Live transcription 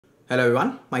Hello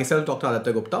everyone, myself Dr.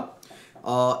 Aditya Gupta.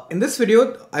 In this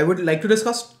video, I would like to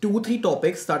discuss 2-3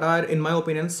 topics that are, in my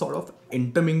opinion, sort of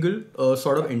intermingled,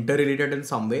 sort of interrelated in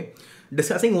some way,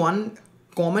 discussing one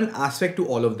common aspect to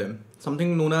all of them,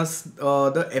 something known as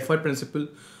the effort principle,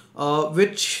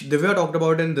 which Divya talked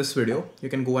about in this video. You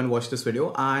can go and watch this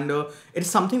video, and it's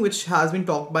something which has been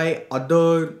talked by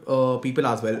other people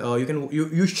as well.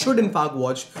 You should in fact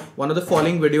watch one of the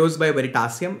following videos by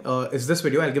Veritasium. Is this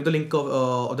video? I'll give the link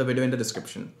of the video in the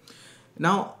description.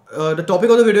 Now, the topic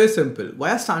of the video is simple.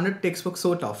 Why are standard textbooks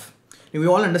so tough? We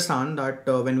all understand that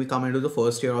when we come into the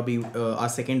first year or our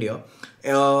second year,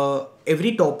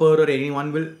 every topper or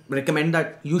anyone will recommend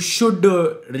that you should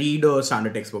read a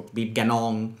standard textbook, be it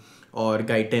Ganong or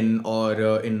Guyton,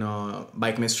 or in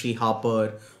biochemistry,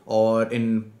 Harper, or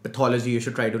in pathology, you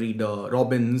should try to read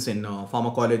Robbins, in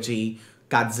pharmacology,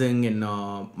 Katzing in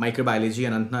microbiology,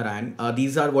 and Anantnarayan.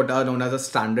 These are what are known as the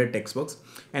standard textbooks,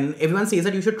 and everyone says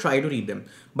that you should try to read them.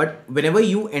 But whenever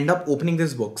you end up opening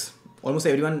these books, almost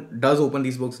everyone does open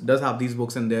these books, does have these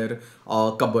books in their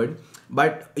cupboard,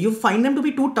 but you find them to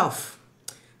be too tough.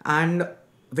 And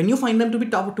when you find them to be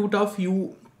too tough,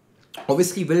 you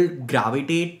obviously will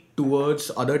gravitate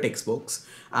towards other textbooks,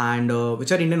 and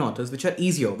which are Indian authors, which are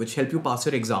easier, which help you pass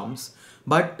your exams.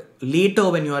 But later,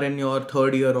 when you are in your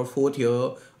third year or fourth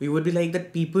year, you would be like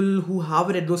that people who have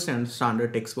read those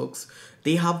standard textbooks,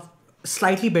 they have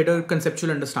slightly better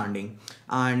conceptual understanding,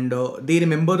 and they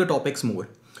remember the topics more.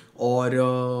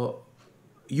 Or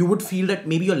you would feel that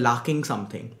maybe you're lacking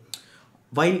something.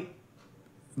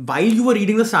 While you were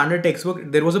reading the standard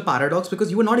textbook, there was a paradox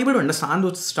because you were not able to understand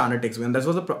those standard textbooks, and that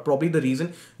was probably the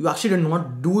reason you actually did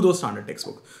not do those standard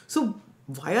textbooks. So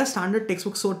why are standard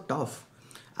textbooks so tough?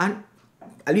 And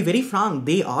I'll be very frank,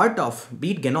 they are tough.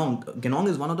 Be it Ganong. Ganong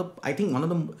is one of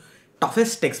the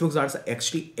toughest textbooks that's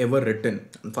actually ever written.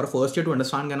 And for a first year to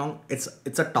understand Ganong, it's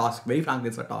a task. Very frankly,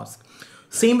 it's a task.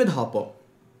 Same with Harper.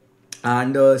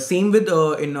 And same with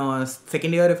in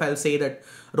second year, if I'll say that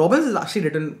Robbins is actually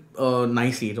written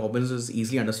nicely. Robbins is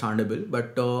easily understandable,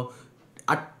 but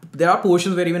there are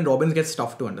portions where even Robbins gets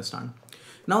tough to understand.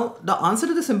 Now, the answer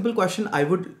to the simple question,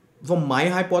 from my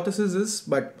hypothesis is,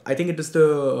 but I think it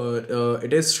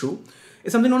is true,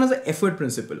 is something known as the effort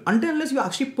principle. Unless you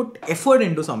actually put effort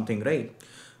into something, right,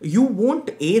 you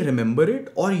won't remember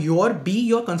it, or your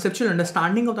conceptual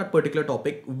understanding of that particular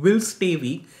topic will stay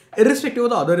weak, irrespective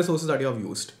of the other resources that you have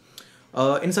used.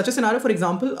 In such a scenario, for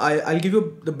example, I'll give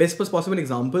you the best possible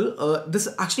example. This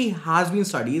actually has been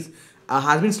studied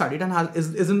and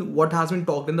is in what has been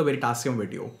talked in the Veritasium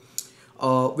video,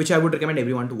 which I would recommend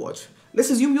everyone to watch. Let's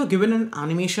assume you're given an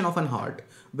animation of an heart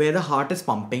where the heart is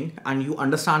pumping and you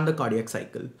understand the cardiac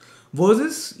cycle,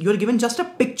 versus you're given just a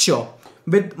picture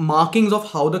with markings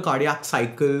of how the cardiac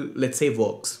cycle, let's say,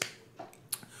 works.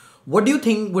 What do you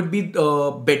think would be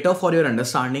better for your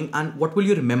understanding, and what will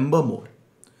you remember more?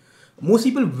 Most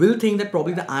people will think that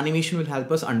probably the animation will help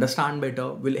us understand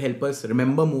better, will help us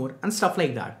remember more, and stuff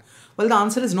like that. Well, the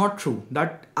answer is not true.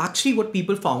 That actually what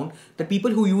people found, that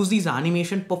people who use these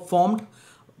animation performed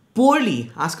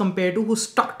poorly as compared to who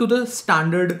stuck to the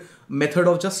standard method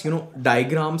of just,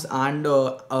 diagrams and,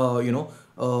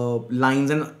 lines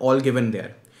and all given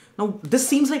there. Now, this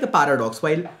seems like a paradox.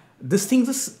 While this thing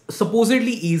is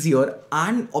supposedly easier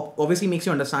and obviously makes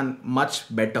you understand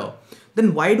much better,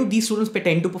 then why do these students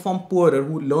tend to perform poorer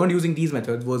who learned using these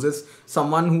methods versus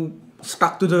someone who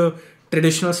stuck to the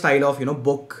traditional style of,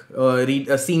 book,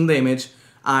 seeing the image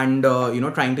and,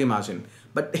 trying to imagine?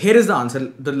 But here is the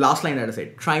answer, the last line that I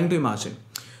said, trying to imagine.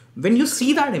 When you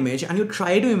see that image and you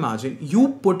try to imagine,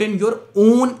 you put in your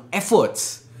own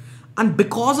efforts. And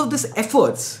because of these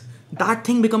efforts, that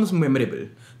thing becomes memorable.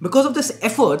 Because of these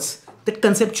efforts, that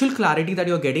conceptual clarity that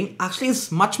you're getting actually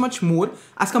is much, much more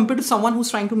as compared to someone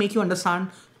who's trying to make you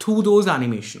understand through those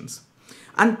animations.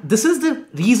 And this is the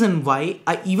reason why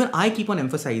I keep on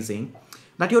emphasizing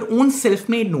that your own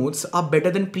self-made notes are better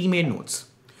than pre-made notes.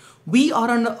 We are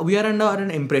under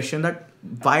an impression that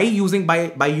by using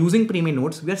pre-made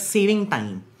notes, we are saving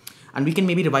time and we can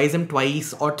maybe revise them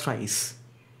twice or thrice,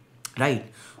 right?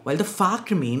 While the fact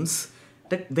remains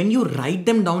that when you write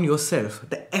them down yourself,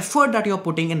 the effort that you're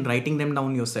putting in writing them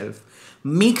down yourself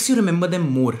makes you remember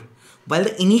them more. While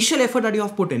the initial effort that you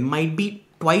have put in might be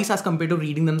twice as compared to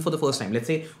reading them for the first time. Let's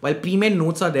say, while pre-made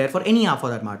notes are there for any app for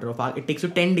that matter, it takes you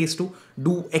 10 days to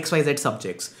do XYZ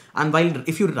subjects. And while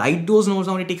if you write those notes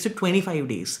down, it takes you 25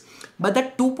 days. But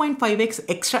that 2.5x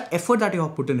extra effort that you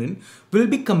have put in will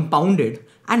be compounded.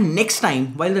 And next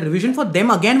time, while the revision for them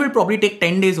again will probably take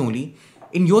 10 days only,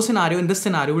 in this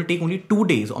scenario will take only 2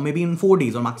 days or maybe in 4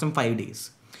 days or maximum 5 days.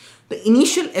 The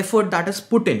initial effort that is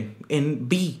put in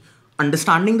B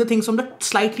understanding the things from the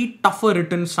slightly tougher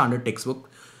written standard textbook,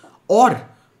 or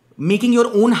making your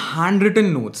own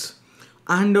handwritten notes.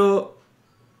 And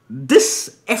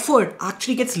this effort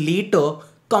actually gets later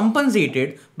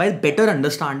compensated by better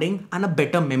understanding and a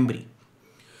better memory.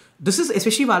 This is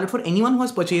especially valid for anyone who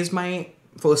has purchased my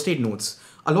first aid notes.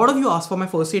 A lot of you asked for my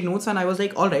first aid notes, and I was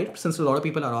like, all right, since a lot of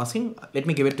people are asking, let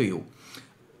me give it to you.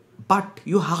 But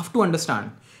you have to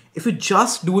understand, if you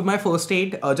just do my first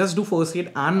aid, just do first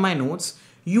aid and my notes,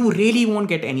 you really won't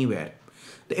get anywhere.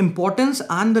 The importance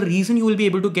and the reason you will be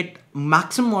able to get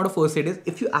maximum out of first aid is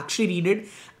if you actually read it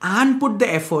and put the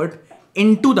effort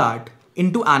into that,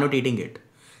 into annotating it.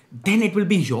 Then it will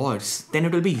be yours. Then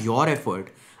it will be your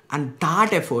effort. And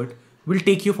that effort will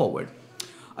take you forward.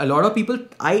 A lot of people,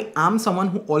 I am someone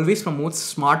who always promotes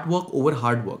smart work over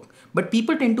hard work. But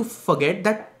people tend to forget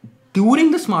that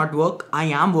during the smart work, I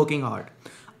am working hard.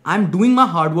 I'm doing my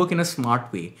hard work in a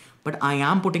smart way, but I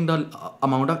am putting the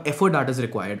amount of effort that is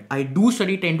required. I do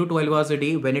study 10 to 12 hours a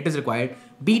day when it is required,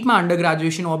 be it my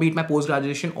undergraduation or be it my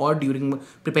post-graduation or during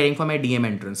preparing for my DM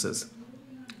entrances.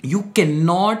 You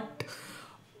cannot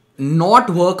not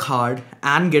work hard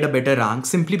and get a better rank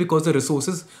simply because the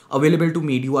resources available to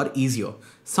meet you are easier.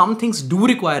 Some things do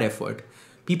require effort.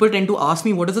 People tend to ask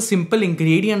me, what is the simple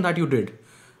ingredient that you did?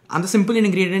 And the simple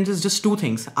ingredient is just two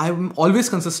things. I'm always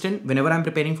consistent whenever I'm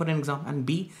preparing for an exam, and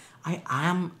B, I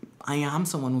am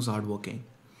someone who's hardworking.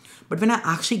 But when I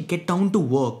actually get down to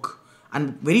work,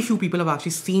 and very few people have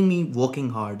actually seen me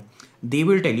working hard, they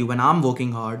will tell you when I'm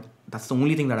working hard, that's the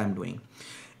only thing that I'm doing.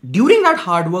 During that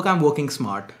hard work, I'm working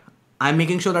smart. I'm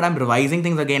making sure that I'm revising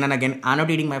things again and again,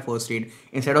 annotating my first aid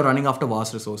instead of running after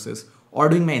vast resources or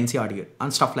doing my NCRT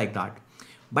and stuff like that.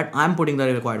 But I'm putting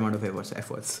the required amount of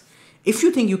efforts. If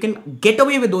you think you can get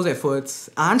away with those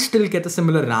efforts and still get a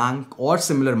similar rank or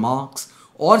similar marks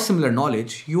or similar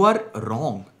knowledge, you are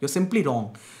wrong. You're simply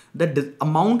wrong. The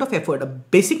amount of effort, a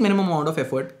basic minimum amount of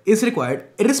effort is required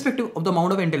irrespective of the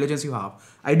amount of intelligence you have.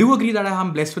 I do agree that I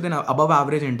am blessed with an above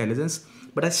average intelligence,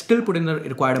 but I still put in the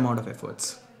required amount of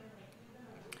efforts.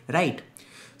 Right?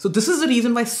 So this is the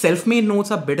reason why self-made notes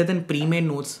are better than pre-made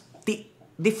notes.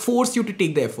 They force you to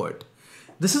take the effort.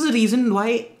 This is the reason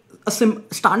why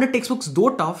standard textbooks, though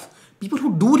tough, people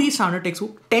who do read standard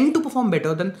textbook tend to perform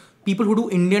better than people who do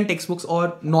Indian textbooks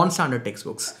or non-standard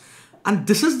textbooks. And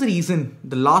this is the reason,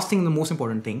 the last thing, the most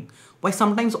important thing, why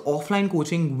sometimes offline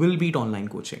coaching will beat online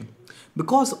coaching.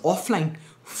 Because offline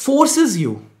forces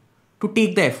you to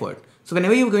take the effort. So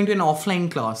whenever you're going to an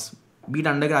offline class, be it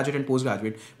undergraduate and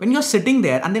postgraduate, when you're sitting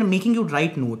there and they're making you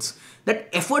write notes, that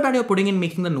effort that you're putting in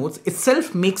making the notes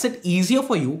itself makes it easier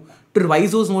for you to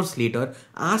revise those notes later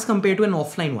as compared to an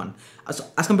offline one, as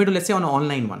compared to, let's say, an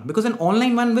online one. Because an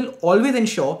online one will always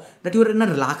ensure that you're in a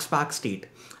relaxed back state.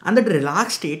 And that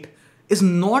relaxed state is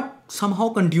not somehow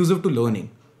conducive to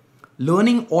learning.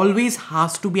 Learning always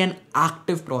has to be an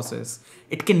active process.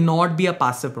 It cannot be a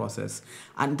passive process.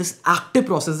 And this active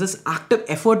process, this active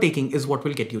effort taking is what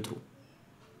will get you through.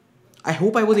 I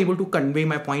hope I was able to convey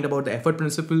my point about the effort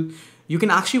principle. You can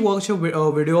actually watch a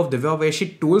video of Divya where she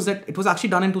told that it was actually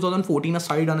done in 2014, a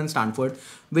study done in Stanford,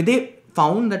 where they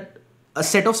found that a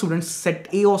set of students, set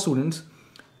A of students,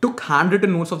 took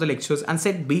handwritten notes of the lectures and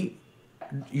set B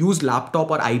used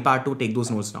laptop or iPad to take those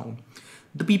notes down.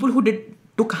 The people who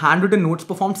took handwritten notes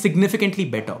performed significantly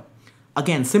better.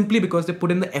 Again, simply because they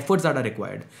put in the efforts that are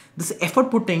required. This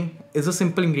effort putting is a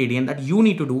simple ingredient that you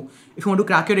need to do if you want to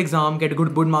crack your exam, get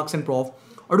good marks in prof,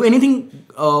 or do anything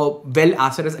well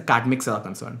as far as academics are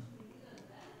concerned.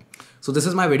 So this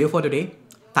is my video for today.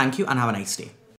 Thank you and have a nice day.